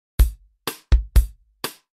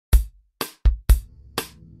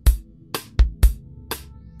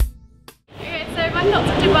my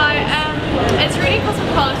thoughts on Dubai, it's really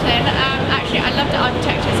cosmopolitan. Actually, I love the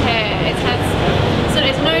architectures here.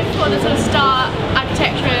 It's known for the sort of star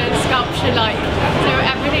architecture, sculpture like, so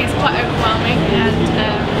everything is quite overwhelming, and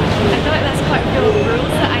I feel like there's quite a few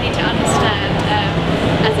rules that I need to understand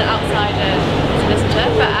as an outsider, as a visitor,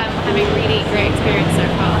 but I'm having a really great experience so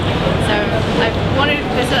far. So I've wanted to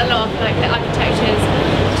visit a lot of like the architectures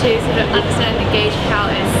to sort of understand and gauge how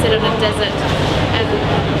it's sit on a desert and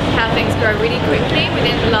how things grow really quickly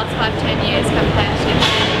within the last 5-10 years compared to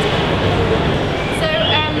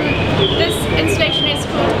this installation is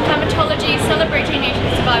called Climatology Celebrating Nature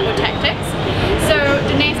Survival Tactics. So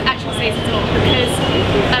the name actually says it all because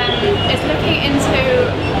it's looking into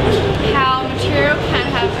how material can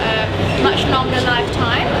have a much longer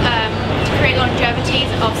lifetime to create longevity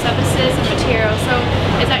of surfaces and materials. So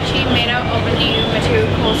it's actually made out of a new material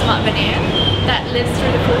called smart veneer that lives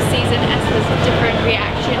through the full season as there's a different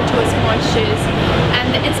reaction to its moistures. And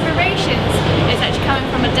the inspirations is actually coming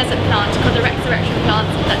from a desert plant called the resurrection plant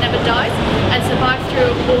that never dies and survives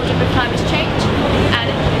through all different climate change. And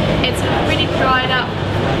it's really dried up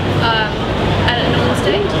at a normal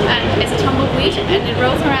state, and it's a tumbleweed, and it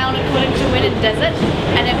rolls around according to the wind in the desert,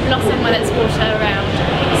 and it blossoms when it's water around.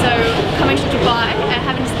 So coming to Dubai and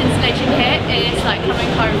having this installation here is like coming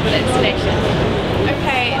home for the installation.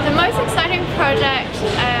 Okay, the most exciting project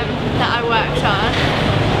that I worked on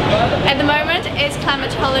at the moment is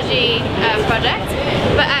climatology project,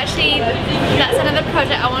 but actually that's another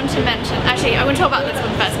project I want to mention. Actually, I want to talk about this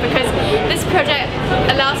one first because this project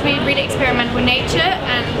allows me to really experiment with nature,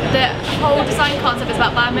 and the whole design concept is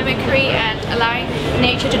about biomimicry and allowing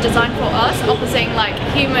nature to design for us, opposing like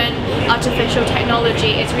human artificial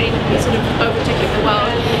technology. It's really sort of overtaking the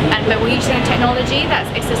world, but we're using a technology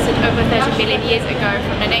that's existed over 30 billion years ago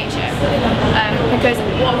from the nature, because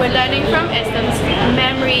what we're learning from is the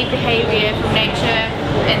memory behavior from nature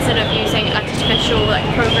instead of using artificial like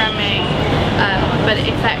programming, but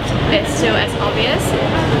in fact it's still as obvious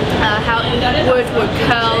how wood would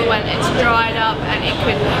curl when it's dried up, and it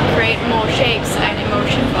could create more shapes and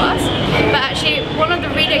emotion for us. But actually one of the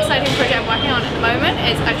really exciting projects I'm working on at the moment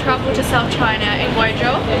is I travel to South China in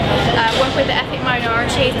Guizhou, work with the ethnic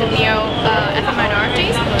minorities, the neo-ethnic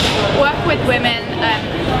minorities, work with women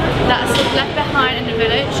that's left behind in the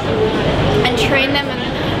village and train them in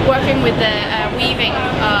working with the weaving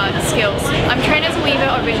skills. I'm trained as a weaver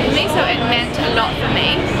originally, so it meant a lot for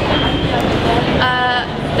me.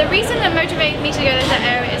 The reason that motivated me to go to that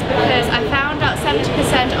area is because I found out 70%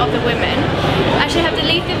 of the women actually have to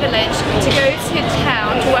leave the village to go to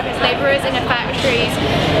town to work as labourers in the factories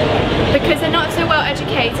because they're not so well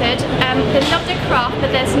educated. They love their craft, but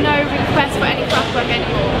there's no request for any craft work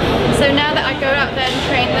anymore. So now that I go out there and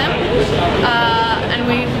train them, and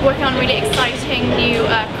we're working on really exciting new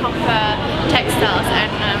copper textiles, and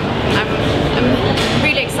I'm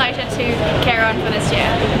really excited to carry on for this year.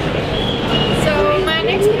 So my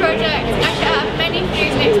next project, actually I have many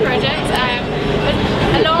views next projects, but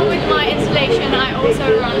along with my installation I also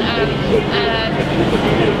run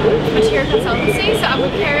material consultancy, so I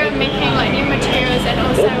will carry on making like new materials, and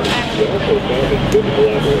also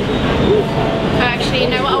actually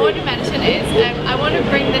no, what I want to mention is I want to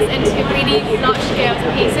bring this into really large scale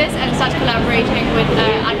pieces and start collaborating with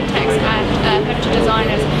architects and furniture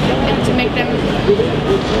designers, and to make them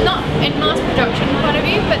not in mass production point of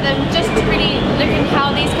view, but then just really look at how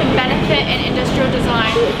these can benefit in industrial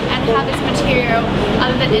design, and how this material,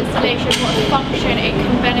 other than installation, what function it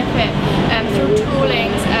can benefit through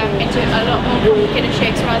toolings into a lot more complicated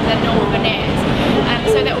shapes rather than normal veneers.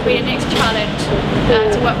 So that will be the next challenge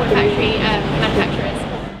to work with factory manufacturers.